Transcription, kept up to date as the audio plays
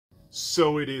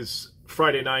So it is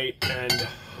Friday night, and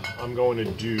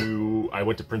I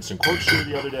went to Princeton Corkscrew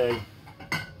the other day,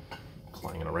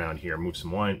 clanging around here, move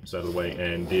some wine out of the way,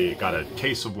 and they got a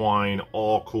case of wine,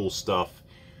 all cool stuff.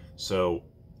 So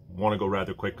want to go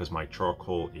rather quick because my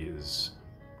charcoal is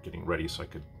getting ready so I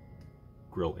could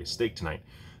grill a steak tonight.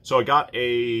 So I got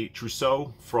a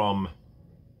Trousseau from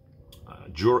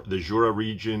the Jura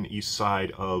region, east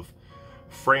side of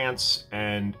France,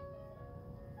 and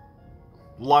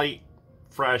light,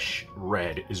 fresh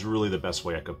red is really the best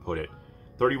way I could put it.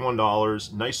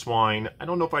 $31, nice wine. I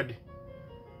don't know if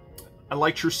I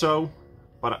like Trousseau,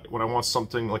 but when I want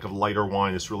something like a lighter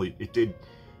wine, it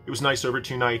was nice over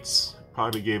 2 nights.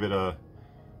 Probably gave it a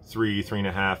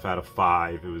 3.5 out of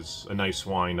 5. It was a nice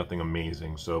wine, nothing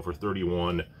amazing. So for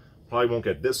 31, probably won't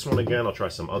get this one again. I'll try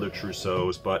some other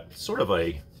Trousseaus, but sort of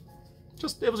it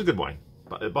was a good wine.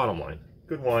 Bottom line,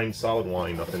 good wine, solid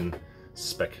wine, nothing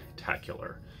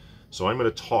spectacular. So I'm going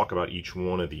to talk about each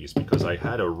one of these because I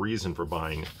had a reason for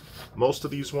buying most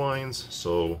of these wines.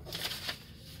 So,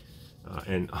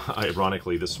 and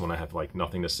ironically, this one I have like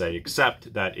nothing to say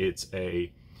except that it's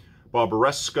a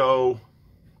Barbaresco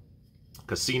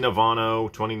Casina Vano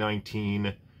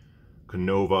 2019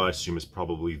 Canova. I assume it's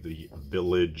probably the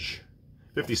Village.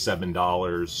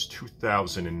 $57,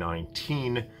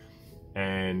 2019,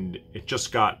 and it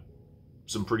just got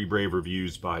some pretty brave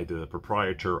reviews by the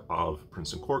proprietor of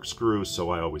Princeton Corkscrew, so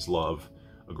I always love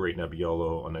a great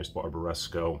Nebbiolo, a nice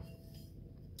Barbaresco,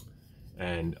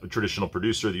 and a traditional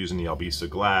producer using the Albisa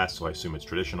glass, so I assume it's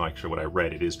traditional. Actually, what I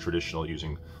read, it is traditional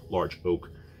using large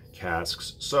oak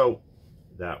casks. So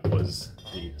that was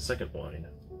the second wine.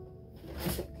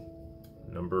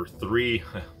 Number 3,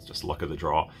 it's just luck of the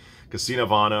draw, Casina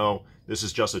Vano. This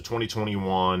is just a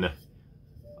 2021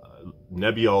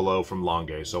 Nebbiolo from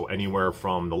Langhe. So anywhere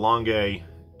from the Langhe,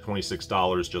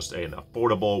 $26, just an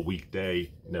affordable weekday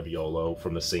Nebbiolo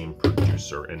from the same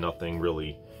producer, and nothing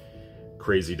really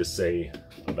crazy to say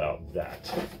about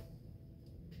that.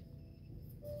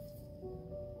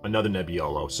 Another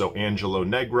Nebbiolo, so Angelo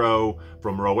Negro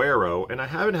from Roero, and I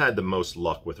haven't had the most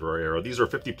luck with Roero. These are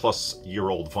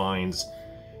 50-plus-year-old vines,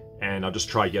 and I'll just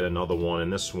try yet another one,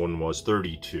 and this one was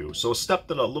 32. So a step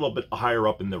that a little bit higher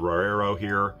up in the Roero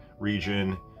here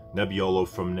region, Nebbiolo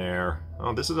from there.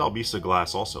 Oh, this is Albisa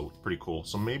glass also, pretty cool.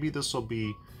 So maybe this will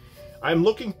be, I'm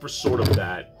looking for sort of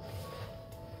that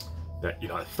you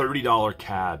know, a $30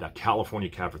 cab, that California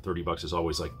cab for 30 bucks is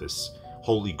always like this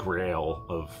holy grail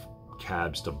of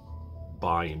cabs to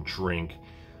buy and drink.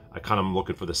 I kind of am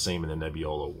looking for the same in the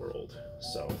Nebbiolo world,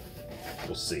 so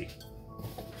we'll see.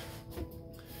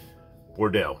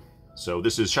 Bordeaux. So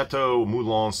this is Chateau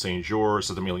Moulin Saint-Georges,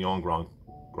 Saint-Emilion Grand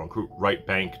Cru, right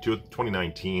bank,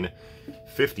 2019,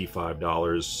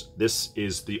 $55. This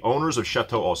is the owners of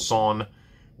Chateau Ausson,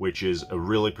 which is a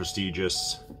really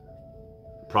prestigious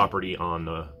property on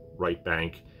the right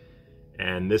bank.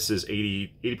 And this is 80%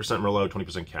 Merlot,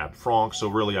 20% Cab Franc. So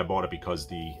really I bought it because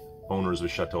the owners of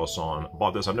Chateau Ausson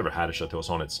bought this. I've never had a Chateau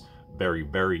Ausson. It's very,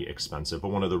 very expensive, but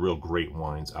one of the real great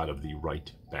wines out of the right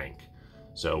bank.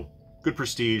 So good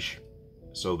prestige.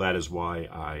 So that is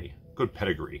why good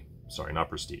pedigree. Sorry, not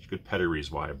prestige. Good pedigree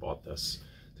is why I bought this,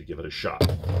 to give it a shot.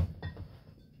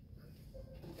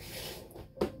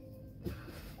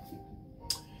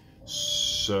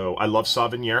 So I love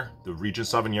Sauvignon, the region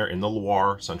Sauvignon in the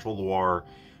Loire, Central Loire,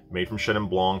 made from Chenin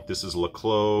Blanc. This is Le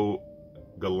Clos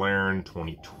Galerne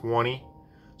 2020.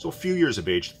 So a few years of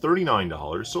age,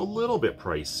 $39, so a little bit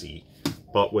pricey.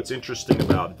 But what's interesting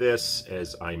about this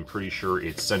is I'm pretty sure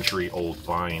it's century-old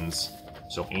vines,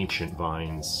 so ancient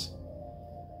vines.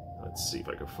 Let's see if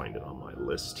I can find it on my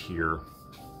list here.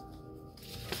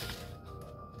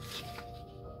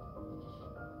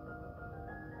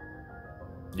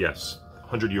 Yes,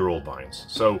 100-year-old vines.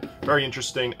 So very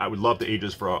interesting. I would love to age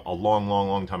this for a long, long,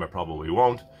 long time. I probably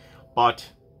won't, but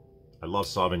I love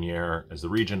Sauvignon as the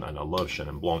region, and I love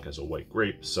Chenin Blanc as a white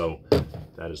grape. So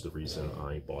that is the reason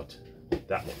I bought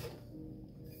that one.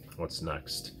 What's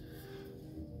next?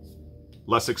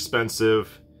 Less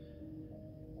expensive.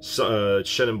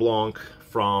 Chenin Blanc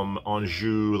from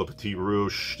Anjou, Le Petit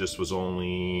Rouge. This was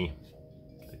only,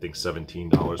 I think,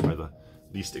 $17, by the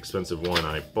least expensive one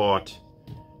I bought.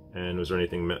 And was there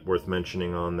anything worth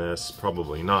mentioning on this?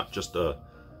 Probably not. Just a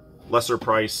lesser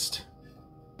priced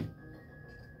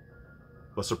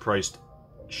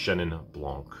Chenin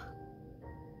Blanc.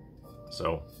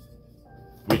 So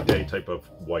weekday type of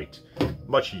white,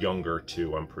 much younger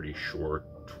too. I'm pretty sure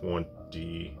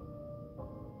 20.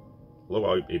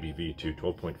 Low ABV too,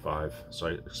 12.5. So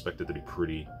I expect it to be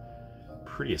pretty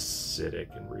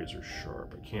acidic and razor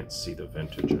sharp. I can't see the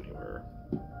vintage anywhere.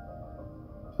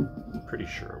 pretty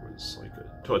sure it was like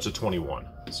it's a 21.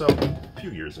 So a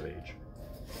few years of age.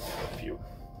 A few.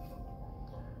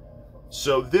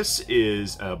 So this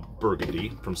is a Burgundy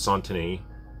from Santenay.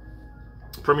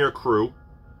 Premier Cru.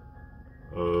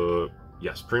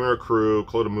 Yes, Premier Cru,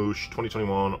 Clos de Mouche,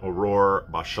 2021,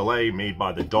 Aurore Bachelet, made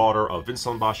by the daughter of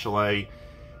Vincent Bachelet,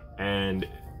 and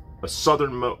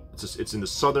it's in the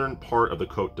southern part of the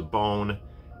Côte de Beaune,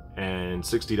 and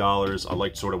 $60. I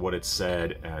liked sort of what it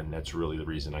said, and that's really the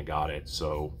reason I got it.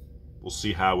 So we'll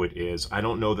see how it is. I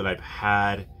don't know that I've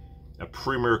had a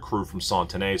Premier Cru from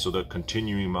Santenay, so they're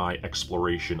continuing my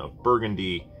exploration of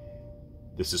Burgundy.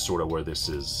 This is sort of where this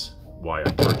is, why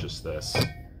I purchased this,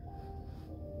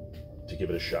 to give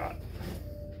it a shot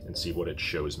and see what it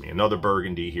shows me. Another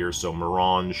Burgundy here, so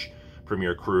Morange,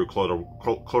 Premier Cru, Clos de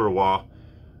Roi,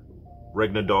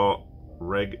 Regnaudot,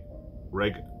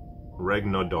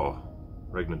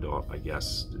 I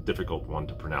guess. A difficult one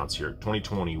to pronounce here.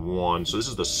 2021. So this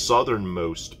is the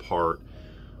southernmost part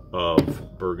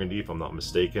of Burgundy, if I'm not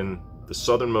mistaken. The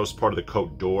southernmost part of the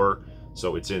Côte d'Or.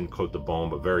 So it's in Côte de Beaune,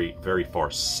 but very, very far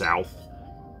south.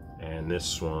 And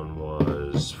this one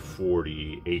was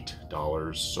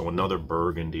 $48. So another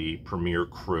Burgundy, Premier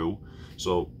Cru.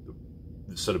 So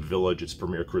instead of Village, it's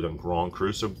Premier Cru, then Grand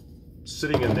Cru. So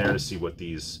sitting in there to see what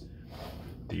these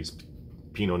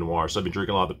Pinot Noir. So I've been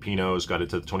drinking a lot of the Pinots, got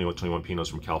into the 21 Pinots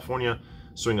from California,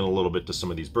 swinging a little bit to some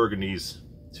of these Burgundies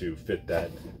to fit that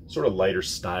sort of lighter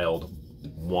styled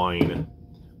wine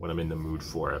when I'm in the mood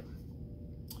for it.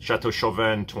 Chateau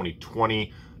Chauvin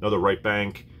 2020, another right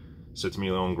bank,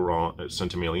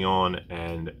 Saint-Emilion,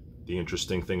 and the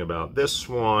interesting thing about this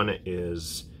one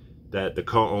is that the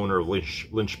co-owner of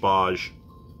Lynch-Bage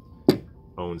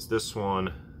owns this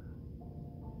one.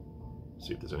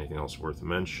 See if there's anything else worth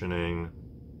mentioning.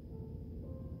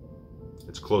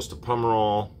 It's close to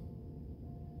Pomerol,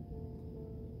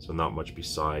 so not much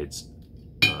besides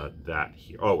that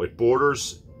here. Oh, it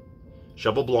borders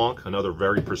Cheval Blanc, another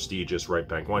very prestigious right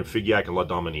bank wine, Fignac and La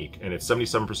Dominique, and it's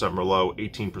 77% Merlot,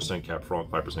 18% Cab Franc,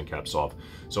 5% Cab Sauv.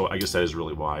 So I guess that is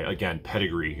really why. Again,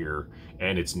 pedigree here,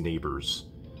 and its neighbors.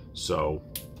 So,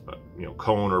 you know,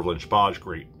 co-owner of Lynch-Bage,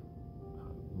 great,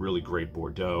 really great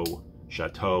Bordeaux,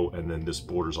 Chateau, and then this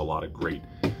borders a lot of great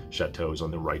chateaus on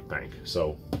the right bank.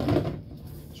 So,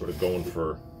 sort of going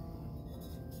for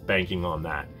banking on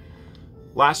that.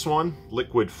 Last one,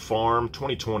 Liquid Farm,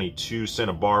 2022,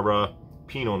 Santa Barbara,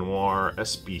 Pinot Noir,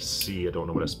 SBC. I don't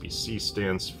know what SBC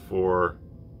stands for.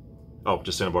 Oh,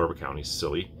 just Santa Barbara County,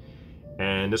 silly.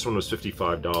 And this one was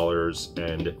 $55,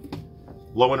 and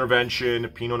low intervention,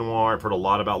 Pinot Noir. I've heard a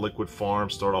lot about Liquid Farm,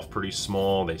 start off pretty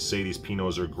small. They say these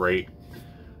Pinots are great.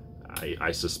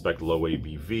 I suspect low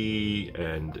ABV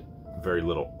and very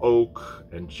little oak,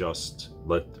 and just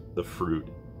let the fruit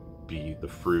be the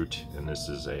fruit. And this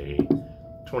is a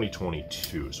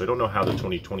 2022, so I don't know how the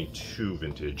 2022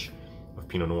 vintage of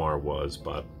Pinot Noir was,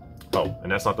 but oh,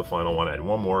 and that's not the final one. I had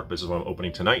one more. This is what I'm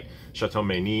opening tonight, Chateau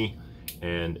Meyney,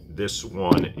 and this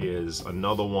one is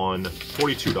another one,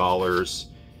 $42.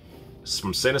 It's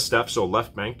from Saint Estèphe, so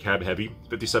left bank, cab heavy,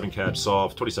 57 Cab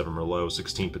Sauv, 27 Merlot,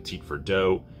 16 Petit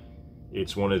Verdot.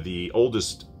 It's one of the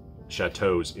oldest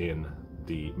chateaus in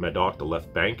the Medoc, the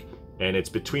left bank, and it's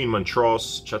between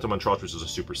Montrose, Chateau Montrose, which is a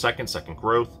super second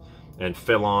growth, and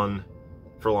Felon-Ségur.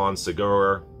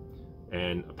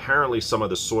 And apparently some of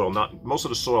the soil, most of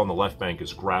the soil on the left bank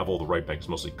is gravel, the right bank is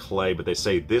mostly clay, but they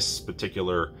say this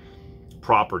particular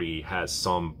property has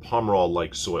some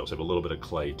Pomerol-like soils, have a little bit of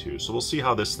clay too. So we'll see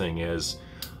how this thing is.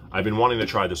 I've been wanting to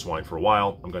try this wine for a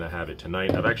while. I'm gonna have it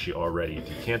tonight. I've actually already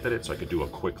decanted it, so I could do a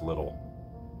quick little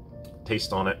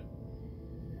taste on it.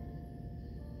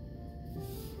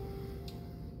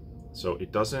 So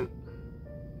it doesn't,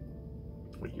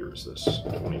 what year is this?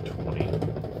 2020.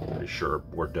 Pretty sure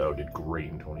Bordeaux did great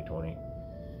in 2020.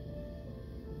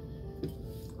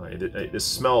 This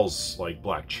smells like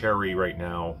black cherry right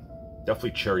now.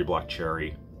 Definitely cherry, black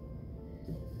cherry.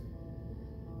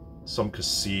 Some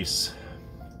cassis.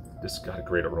 This got a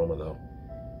great aroma though.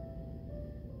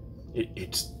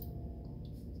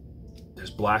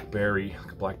 There's blackberry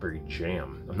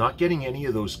jam. I'm not getting any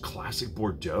of those classic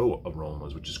Bordeaux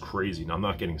aromas, which is crazy. Now I'm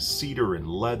not getting cedar and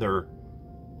leather.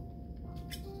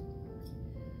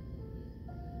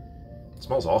 It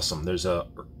smells awesome. There's a,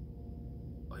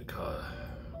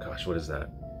 gosh, what is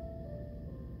that?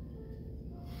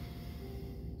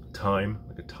 Thyme,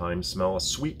 like a thyme smell, a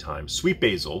sweet thyme. Sweet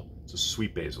basil, it's a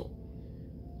sweet basil.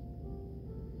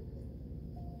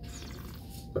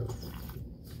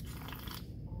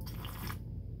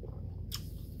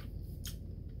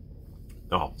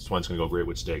 Oh, this wine's gonna go great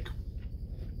with steak.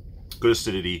 Good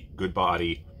acidity, good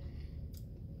body.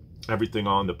 Everything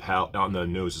on the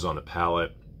nose is on the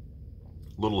palate.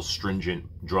 A little astringent,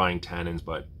 drying tannins,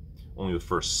 but only the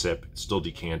first sip. It's still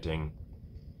decanting.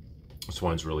 This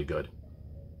wine's really good.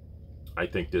 I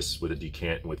think this with a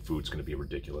decant with food is going to be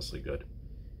ridiculously good.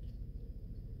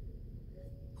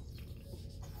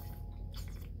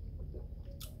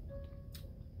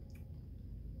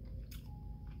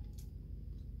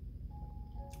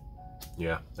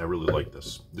 Yeah, I really like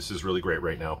this. This is really great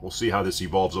right now. We'll see how this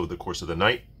evolves over the course of the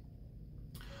night.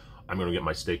 I'm going to get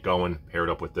my steak going, pair it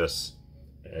up with this,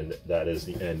 and that is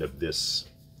the end of this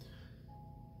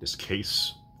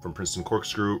case from Princeton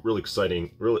Corkscrew. Really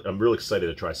exciting. I'm really excited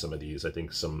to try some of these. I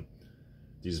think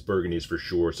these Burgundies for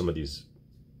sure. Some of these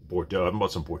Bordeaux. I haven't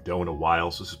bought some Bordeaux in a while,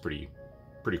 so this is pretty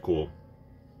cool.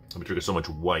 I've been drinking so much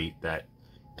white that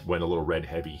went a little red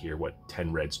heavy here. What,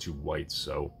 10 reds, 2 whites.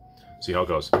 So see how it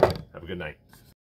goes. Have a good night.